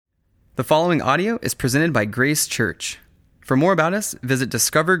The following audio is presented by Grace Church. For more about us, visit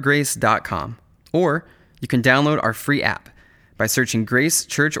discovergrace.com, or you can download our free app by searching Grace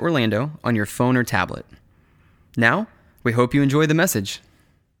Church Orlando on your phone or tablet. Now, we hope you enjoy the message.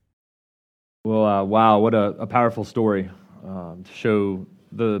 Well, wow, what a powerful story to show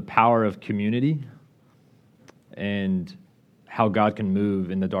the power of community and how God can move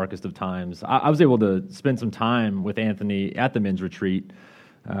in the darkest of times. I was able to spend some time with Anthony at the men's retreat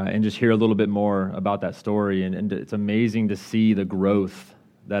and just hear a little bit more about that story. And it's amazing to see the growth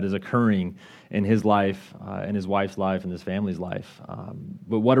that is occurring in his life, in his wife's life, and his family's life.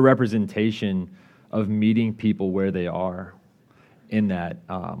 But what a representation of meeting people where they are in that.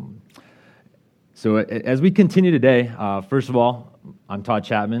 So as we continue today, first of all, I'm Todd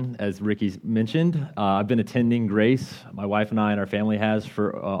Chapman, as Ricky mentioned. I've been attending Grace, my wife and I and our family has,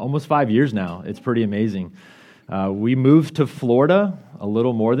 for almost 5 years now. It's pretty amazing. We moved to Florida a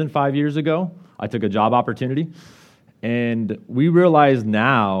little more than 5 years ago. I took a job opportunity, and we realized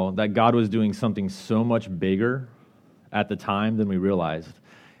now that God was doing something so much bigger at the time than we realized.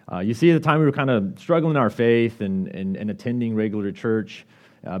 You see, at the time we were kind of struggling in our faith and attending regular church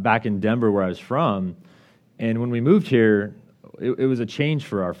back in Denver, where I was from. And when we moved here, it was a change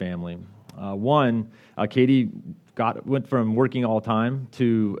for our family. Katie went from working all the time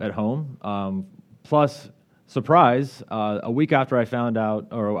to at home. Plus, surprise, a week after I found out,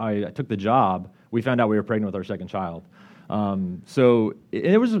 or I took the job, we found out we were pregnant with our second child. So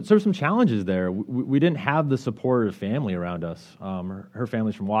there were some challenges there. We didn't have the supportive family around us. Her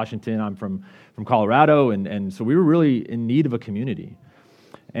family's from Washington, I'm from Colorado, and so we were really in need of a community.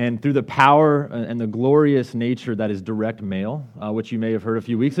 And through the power and the glorious nature that is direct mail, which you may have heard a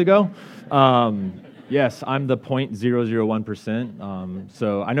few weeks ago, yes, I'm the 0.001%.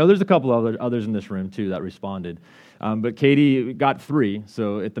 So I know there's a couple others in this room, too, that responded. But Katie got 3,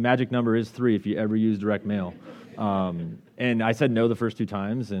 so if the magic number is 3 if you ever use direct mail. And I said no the first 2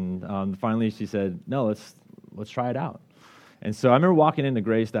 times, and finally she said, no, let's try it out. And so I remember walking into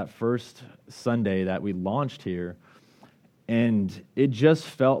Grace that first Sunday that we launched here, and it just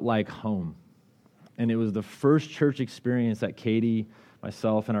felt like home. And it was the first church experience that Katie,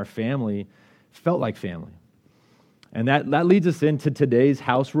 myself, and our family felt like family. And that leads us into today's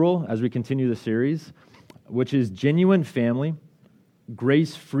house rule as we continue the series, which is genuine family.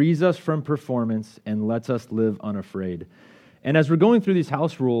 Grace frees us from performance and lets us live unafraid. And as we're going through these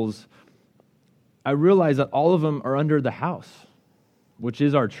house rules, I realize that all of them are under the house, which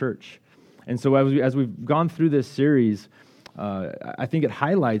is our church. And so as we've gone through this series, I think it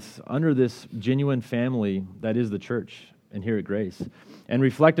highlights under this genuine family that is the church and here at Grace. And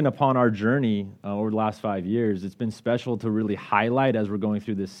reflecting upon our journey over the last 5 years, it's been special to really highlight as we're going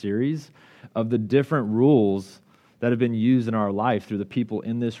through this series of the different rules that have been used in our life through the people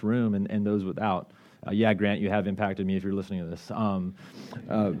in this room and those without. Grant, you have impacted me if you're listening to this.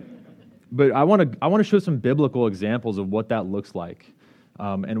 But I want to show some biblical examples of what that looks like.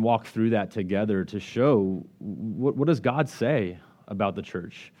 And walk through that together to show what does God say about the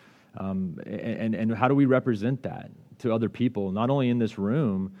church, and how do we represent that to other people, not only in this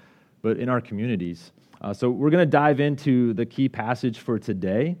room, but in our communities. So we're going to dive into the key passage for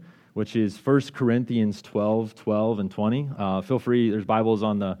today, which is 1 Corinthians 12 and 20. Feel free, there's Bibles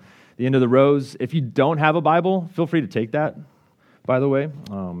on the end of the rows. If you don't have a Bible, feel free to take that, by the way,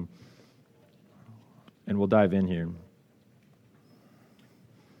 and we'll dive in here.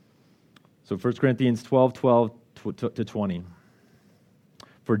 So 1 Corinthians 12 to 20.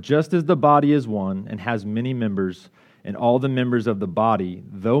 For just as the body is one and has many members, and all the members of the body,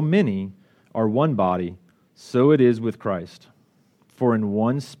 though many, are one body, so it is with Christ. For in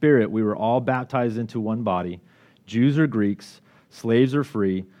one Spirit we were all baptized into one body, Jews or Greeks, slaves or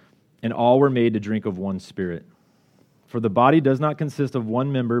free, and all were made to drink of one Spirit. For the body does not consist of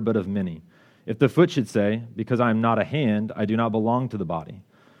one member, but of many. If the foot should say, because I am not a hand, I do not belong to the body,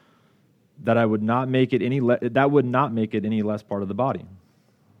 that would not make it any less part of the body.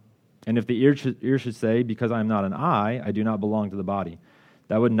 And if the ear should say, because I am not an eye, I do not belong to the body,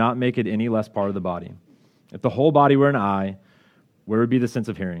 that would not make it any less part of the body. If the whole body were an eye, where would be the sense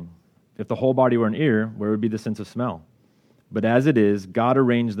of hearing? If the whole body were an ear, where would be the sense of smell? But as it is, God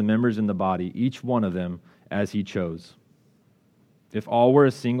arranged the members in the body, each one of them, as he chose. If all were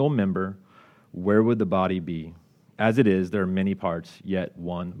a single member, where would the body be? As it is, there are many parts, yet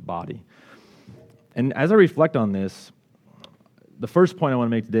one body. And as I reflect on this, the first point I want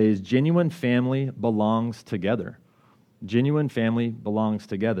to make today is genuine family belongs together. Genuine family belongs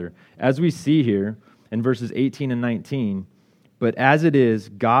together. As we see here in verses 18 and 19, but as it is,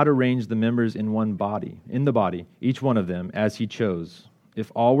 God arranged the members in the body, each one of them, as he chose.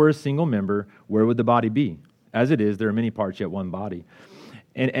 If all were a single member, where would the body be? As it is, there are many parts, yet one body.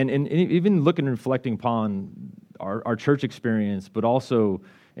 And even looking and reflecting upon our church experience, but also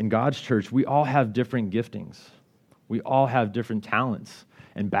in God's church, we all have different giftings. We all have different talents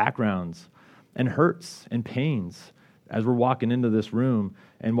and backgrounds and hurts and pains as we're walking into this room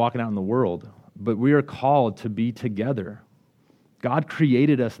and walking out in the world. But we are called to be together. God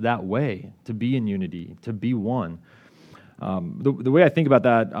created us that way, to be in unity, to be one. The way I think about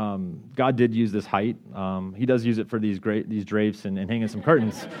that, God did use this height. He does use it for these drapes and hanging some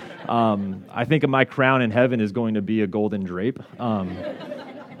curtains. I think my crown in heaven is going to be a golden drape.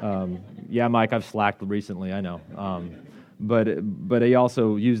 Yeah, Mike, I've slacked recently, I know. But he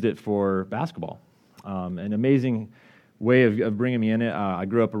also used it for basketball. An amazing way of bringing me in it. I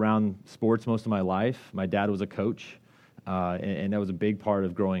grew up around sports most of my life. My dad was a coach, and that was a big part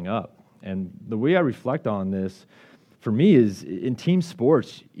of growing up. And the way I reflect on this, for me, is in team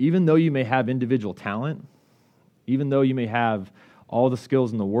sports, even though you may have individual talent, even though you may have all the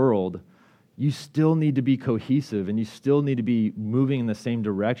skills in the world, you still need to be cohesive and you still need to be moving in the same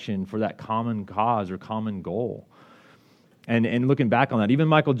direction for that common cause or common goal. And looking back on that, even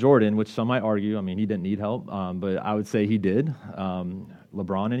Michael Jordan, which some might argue, I mean, he didn't need help, but I would say he did.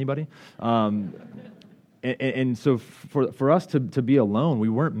 LeBron, anybody? And so for us to be alone, we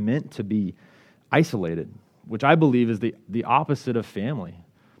weren't meant to be isolated, which I believe is the opposite of family,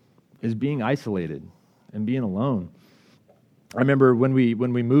 is being isolated and being alone. I remember when we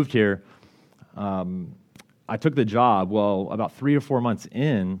moved here, I took the job. Well, about 3 or 4 months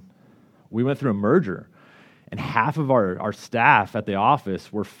in, we went through a merger, and half of our staff at the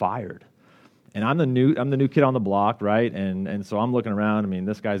office were fired. And I'm the new kid on the block, right? And so I'm looking around. I mean,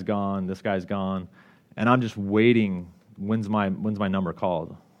 this guy's gone, and I'm just waiting. When's my number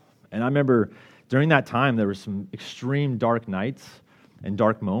called? And I remember during that time, there were some extreme dark nights and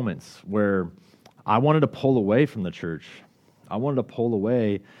dark moments where I wanted to pull away from the church. I wanted to pull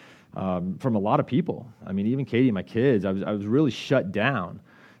away from a lot of people. I mean, even Katie, my kids, I was really shut down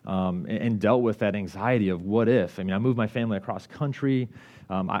and dealt with that anxiety of what if. I mean, I moved my family across country.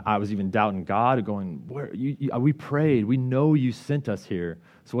 I was even doubting God, going, we prayed. We know you sent us here.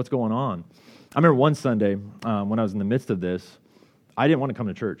 So what's going on? I remember one Sunday when I was in the midst of this, I didn't want to come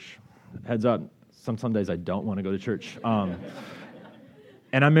to church. Heads up. Some Sundays I don't want to go to church. And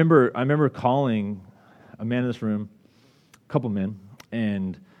I remember calling a man in this room, a couple men,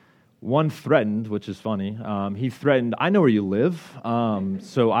 and one threatened, which is funny. He threatened, I know where you live,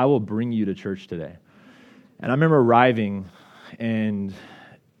 so I will bring you to church today. And I remember arriving, and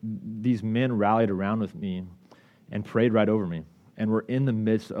these men rallied around with me and prayed right over me, and were in the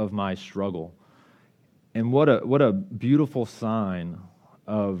midst of my struggle. And what a beautiful sign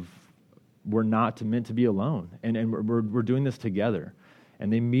of we're not meant to be alone, and we're doing this together.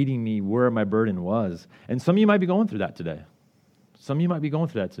 And they meeting me where my burden was. And some of you might be going through that today.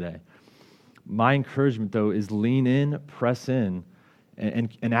 My encouragement, though, is lean in, press in,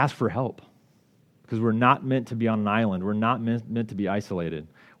 and ask for help. Because we're not meant to be on an island. We're not meant to be isolated.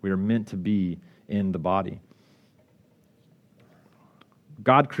 We are meant to be in the body.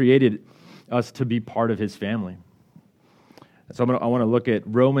 God created us to be part of his family. So I want to look at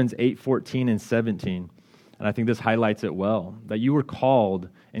Romans 8:14 and 17, and I think this highlights it well, that you were called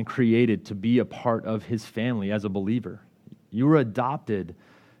and created to be a part of his family as a believer. You were adopted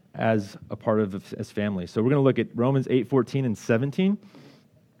as a part of his family. So we're going to look at Romans 8:14 and 17.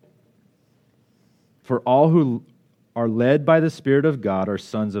 For all who are led by the Spirit of God are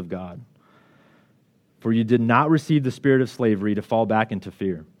sons of God. For you did not receive the spirit of slavery to fall back into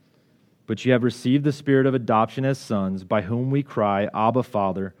fear, but you have received the Spirit of adoption as sons, by whom we cry, Abba,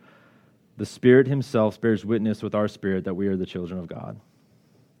 Father. The Spirit himself bears witness with our spirit that we are the children of God.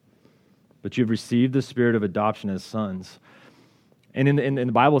 But you have received the Spirit of adoption as sons. And in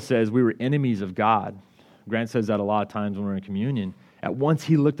the Bible says we were enemies of God. Grant says that a lot of times when we're in communion. At once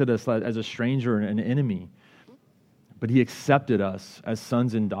he looked at us as a stranger and an enemy, but he accepted us as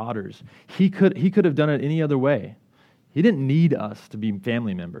sons and daughters. He could have done it any other way. He didn't need us to be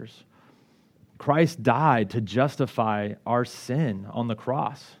family members. Christ died to justify our sin on the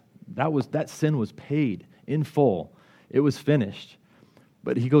cross. That sin was paid in full. It was finished.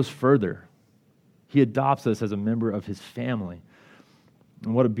 But he goes further. He adopts us as a member of his family.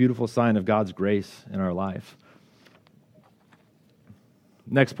 And what a beautiful sign of God's grace in our life.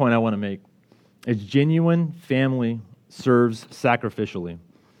 Next point I want to make is genuine family serves sacrificially.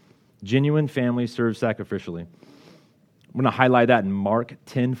 Genuine family serves sacrificially. I'm going to highlight that in Mark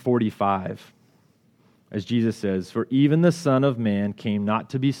 10:45. As Jesus says, for even the Son of Man came not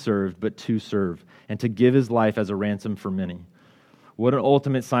to be served, but to serve, and to give his life as a ransom for many. What an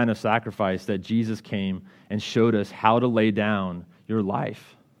ultimate sign of sacrifice that Jesus came and showed us how to lay down your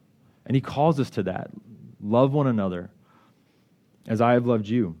life. And he calls us to that. Love one another as I have loved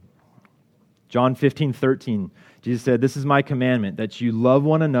you. John 15:13, Jesus said, "This is my commandment, that you love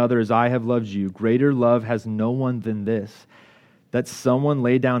one another as I have loved you. Greater love has no one than this, that someone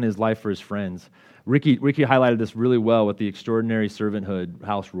lay down his life for his friends." Ricky highlighted this really well with the extraordinary servanthood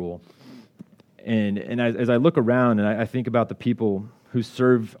house rule. And as I look around and I think about the people who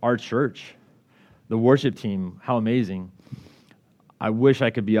serve our church, the worship team, how amazing. I wish I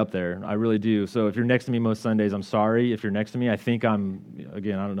could be up there. I really do. So if you're next to me most Sundays, I'm sorry. If you're next to me, I think I'm,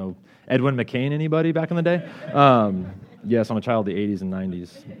 again, I don't know, Edwin McCain, anybody back in the day? Yes, I'm a child of the 80s and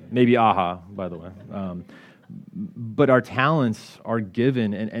 90s. Maybe AHA, by the way. But our talents are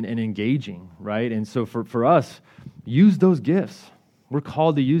given and engaging, right? And so for us, use those gifts. We're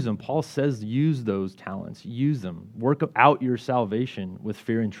called to use them. Paul says use those talents. Use them. Work out your salvation with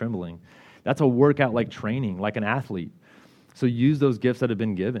fear and trembling. That's a workout like training, like an athlete. So use those gifts that have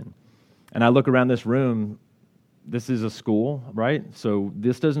been given. And I look around this room, this is a school, right? So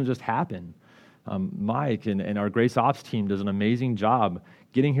this doesn't just happen. Mike and our Grace Ops team does an amazing job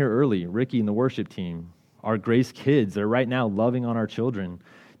getting here early. Ricky and the worship team. Our Grace kids, they're right now loving on our children,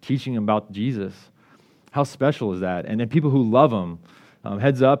 teaching them about Jesus. How special is that? And then people who love them.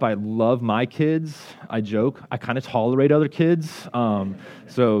 Heads up, I love my kids. I joke. I kind of tolerate other kids.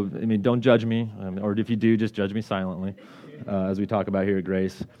 So, I mean, don't judge me. Or if you do, just judge me silently, as we talk about here at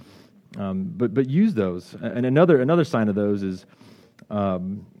Grace. But use those. And another sign of those is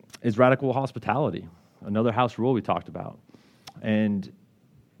radical hospitality, another house rule we talked about. And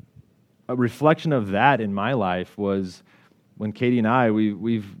a reflection of that in my life was when Katie and I,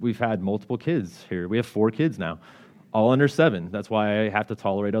 we've had multiple kids here. We have 4 kids now, all under 7. That's why I have to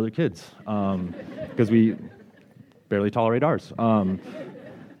tolerate other kids, because we barely tolerate ours.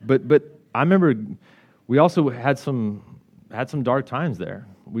 But I remember we also had some dark times there.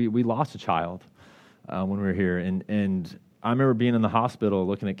 We lost a child when we were here, and I remember being in the hospital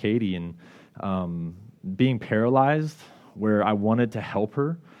looking at Katie and being paralyzed, where I wanted to help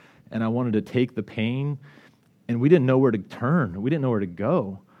her and I wanted to take the pain, and we didn't know where to turn. We didn't know where to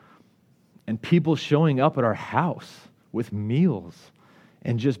go. And people showing up at our house with meals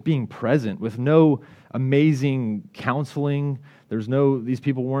and just being present with no amazing counseling. These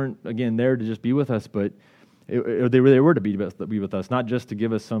people weren't, again, there to just be with us, but they were to be with us, not just to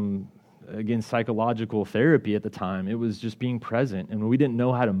give us some, again, psychological therapy at the time. It was just being present. And when we didn't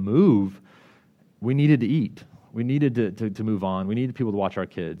know how to move, we needed to eat. We needed to move on. We needed people to watch our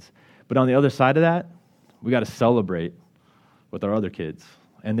kids. But on the other side of that, we got to celebrate with our other kids.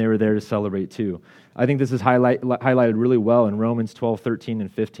 And they were there to celebrate too. I think this is highlighted really well in Romans 12:13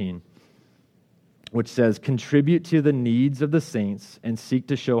 and 15, which says, "Contribute to the needs of the saints and seek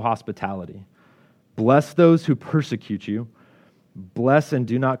to show hospitality. Bless those who persecute you. Bless and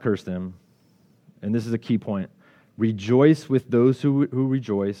do not curse them." And this is a key point. "Rejoice with those who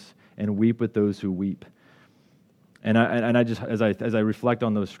rejoice and weep with those who weep." And I just, as I reflect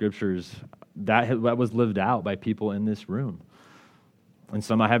on those scriptures, that was lived out by people in this room. And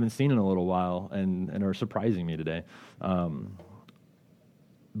some I haven't seen in a little while and are surprising me today. But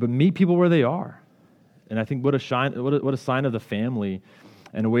meet people where they are. And I think what a sign of the family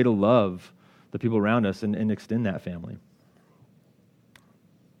and a way to love the people around us and extend that family.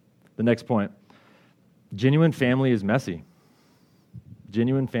 The next point, genuine family is messy.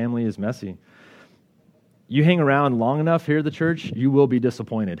 Genuine family is messy. You hang around long enough here at the church, you will be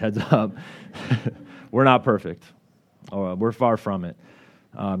disappointed. Heads up. We're not perfect. We're far from it.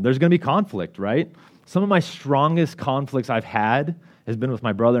 There's going to be conflict, right? Some of my strongest conflicts I've had has been with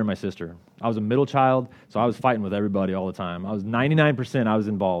my brother and my sister. I was a middle child, so I was fighting with everybody all the time. I was 99% I was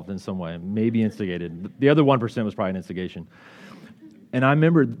involved in some way, maybe instigated. The other 1% was probably an instigation. And I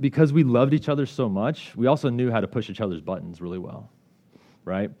remember, because we loved each other so much, we also knew how to push each other's buttons really well,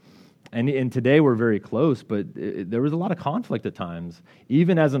 right? And today we're very close, but there was a lot of conflict at times.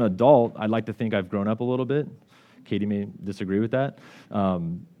 Even as an adult, I'd like to think I've grown up a little bit. Katie may disagree with that.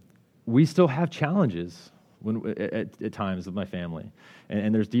 We still have challenges at times with my family,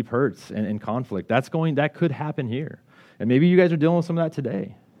 and there's deep hurts and conflict. That could happen here, and maybe you guys are dealing with some of that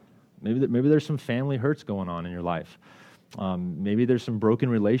today. Maybe there's some family hurts going on in your life. Maybe there's some broken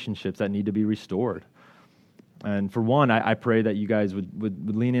relationships that need to be restored. And for one, I pray that you guys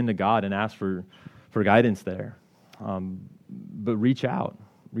would lean into God and ask for guidance there. But reach out.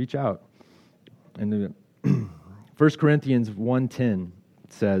 And 1 Corinthians 1:10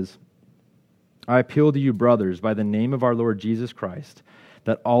 says, "I appeal to you, brothers, by the name of our Lord Jesus Christ,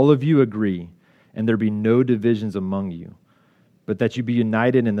 that all of you agree, and there be no divisions among you, but that you be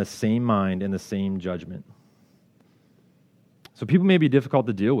united in the same mind and the same judgment. So people may be difficult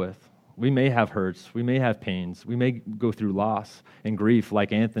to deal with. We may have hurts. We may have pains. We may go through loss and grief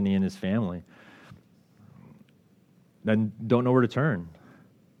like Anthony and his family. Then don't know where to turn.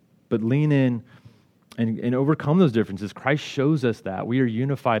 But lean in and overcome those differences. Christ shows us that. We are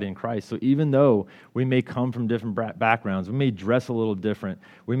unified in Christ. So even though we may come from different backgrounds, we may dress a little different,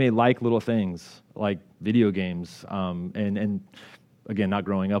 we may like little things like video games, and again, not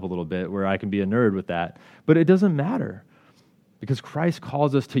growing up a little bit where I can be a nerd with that. But it doesn't matter because Christ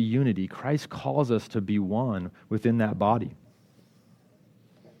calls us to unity. Christ calls us to be one within that body.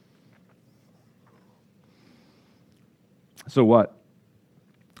 So what?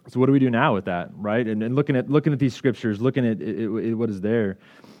 So what do we do now with that, right? And looking at these scriptures, looking at what is there,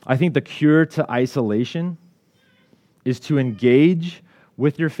 I think the cure to isolation is to engage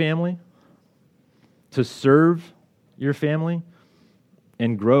with your family, to serve your family,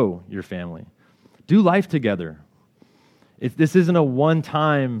 and grow your family. Do life together. This isn't a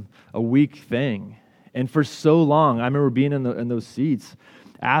one-time a week thing. And for so long, I remember being in those seats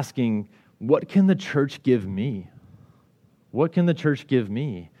asking, what can the church give me? What can the church give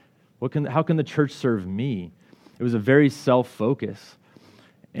me? How can the church serve me? It was a very self-focus.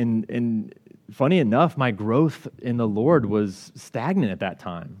 And funny enough, my growth in the Lord was stagnant at that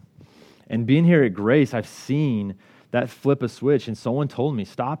time. And being here at Grace, I've seen that flip a switch. And someone told me,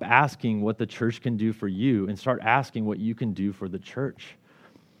 stop asking what the church can do for you and start asking what you can do for the church.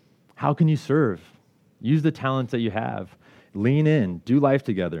 How can you serve? Use the talents that you have. Lean in. Do life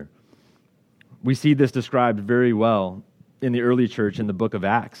together. We see this described very well in the early church in the book of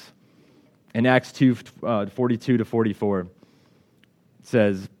Acts. In Acts 2, 42 to 44, it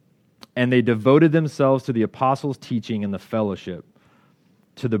says, "And they devoted themselves to the apostles' teaching and the fellowship,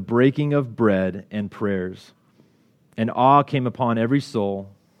 to the breaking of bread and prayers. And awe came upon every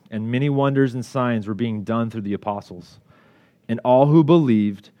soul, and many wonders and signs were being done through the apostles. And all who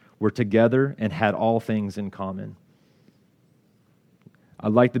believed were together and had all things in common." I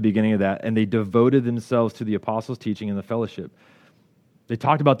like the beginning of that. And they devoted themselves to the apostles' teaching and the fellowship. They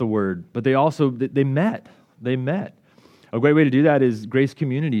talked about the word, but they met. They met. A great way to do that is Grace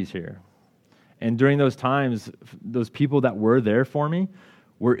Communities here. And during those times, those people that were there for me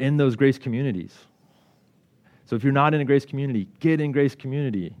were in those Grace Communities. So if you're not in a Grace Community, get in Grace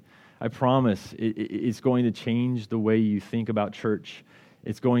Community. I promise it's going to change the way you think about church.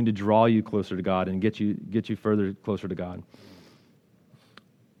 It's going to draw you closer to God and get you further closer to God.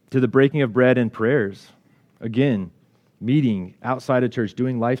 To the breaking of bread and prayers. Again, meeting outside of church,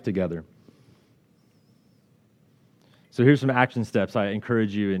 doing life together. So here's some action steps I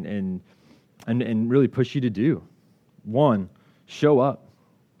encourage you and really push you to do. 1, show up.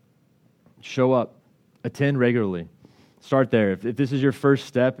 Show up. Attend regularly. Start there. If this is your first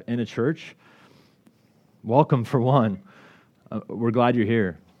step in a church, welcome for one. We're glad you're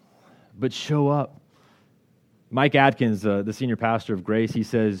here. But show up. Mike Adkins, the senior pastor of Grace, he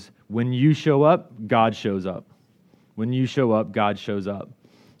says, when you show up, God shows up. When you show up, God shows up.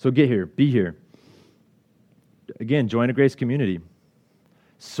 So get here. Be here. Again, join a Grace community.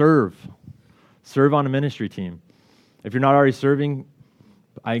 Serve. Serve on a ministry team. If you're not already serving,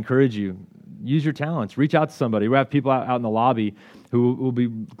 I encourage you, use your talents. Reach out to somebody. We have people out in the lobby who will be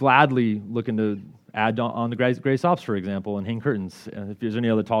gladly looking to add on the Grace Ops, for example, and hang curtains. If there's any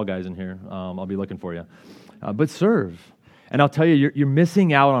other tall guys in here, I'll be looking for you. But serve. And I'll tell you, you're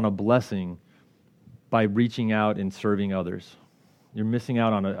missing out on a blessing by reaching out and serving others. You're missing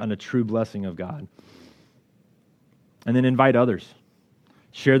out on a true blessing of God. And then invite others.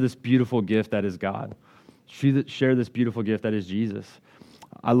 Share this beautiful gift that is God. Share this beautiful gift that is Jesus.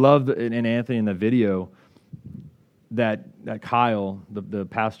 I love in Anthony in the video that Kyle, the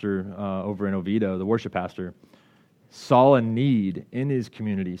pastor over in Oviedo, the worship pastor, saw a need in his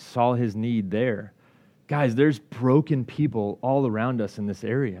community, saw his need there. Guys, there's broken people all around us in this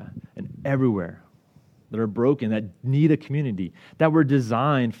area and everywhere that are broken, that need a community, that were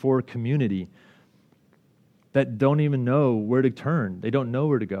designed for community, that don't even know where to turn. They don't know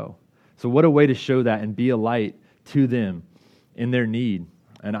where to go. So what a way to show that and be a light to them in their need.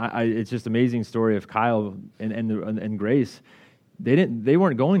 And it's just an amazing story of Kyle and Grace. They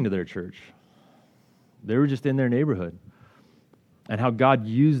weren't going to their church. They were just in their neighborhood. And how God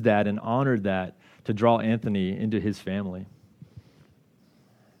used that and honored that to draw Anthony into his family.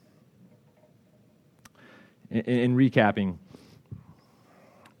 In recapping,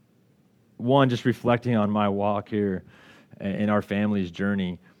 1, just reflecting on my walk here in our family's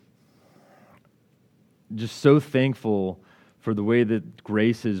journey, just so thankful for the way that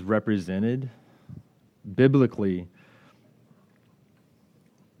grace is represented biblically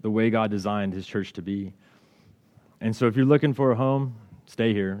the way God designed his church to be. And so if you're looking for a home,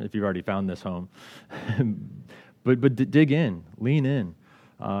 stay here if you've already found this home. but dig in, lean in.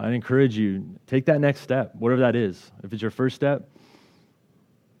 I encourage you, take that next step, whatever that is. If it's your first step,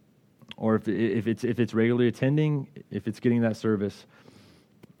 or if it's regularly attending, if it's getting that service,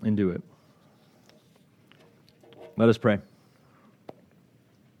 and do it. Let us pray.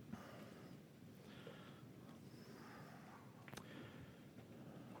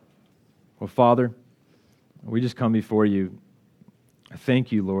 Well, Father, we just come before you.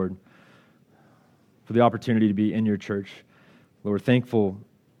 Thank you, Lord, for the opportunity to be in your church. Lord, we're thankful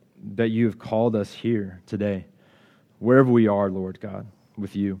that you have called us here today, wherever we are, Lord God,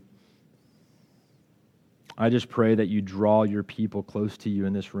 with you. I just pray that you draw your people close to you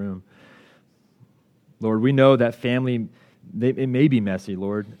in this room. Lord, we know that family, it may be messy,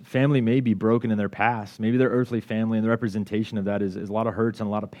 Lord. Family may be broken in their past. Maybe their earthly family and the representation of that is a lot of hurts and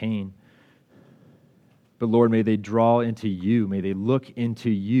a lot of pain. But Lord, may they draw into you. May they look into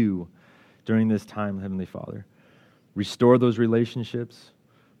you during this time, Heavenly Father. Restore those relationships.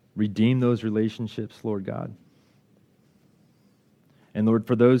 Redeem those relationships, Lord God. And Lord,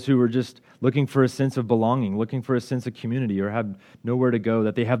 for those who are just looking for a sense of belonging, looking for a sense of community, or have nowhere to go,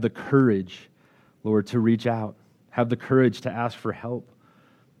 that they have the courage, Lord, to reach out, have the courage to ask for help.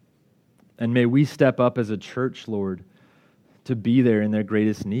 And may we step up as a church, Lord, to be there in their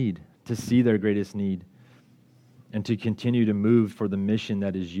greatest need, to see their greatest need, and to continue to move for the mission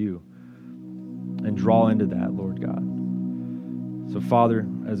that is you, and draw into that, Lord God. So, Father,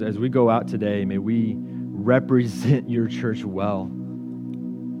 as we go out today, may we represent your church well.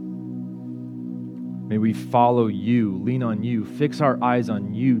 May we follow you, lean on you, fix our eyes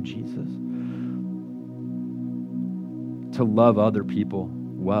on you, Jesus, to love other people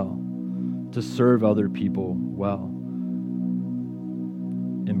well, to serve other people well.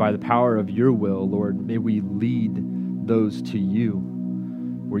 And by the power of your will, Lord, may we lead those to you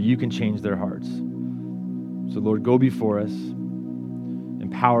where you can change their hearts. So, Lord, go before us,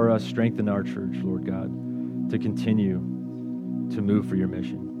 empower us, strengthen our church, Lord God, to continue to move for your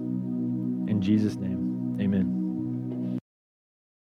mission. In Jesus' name, amen.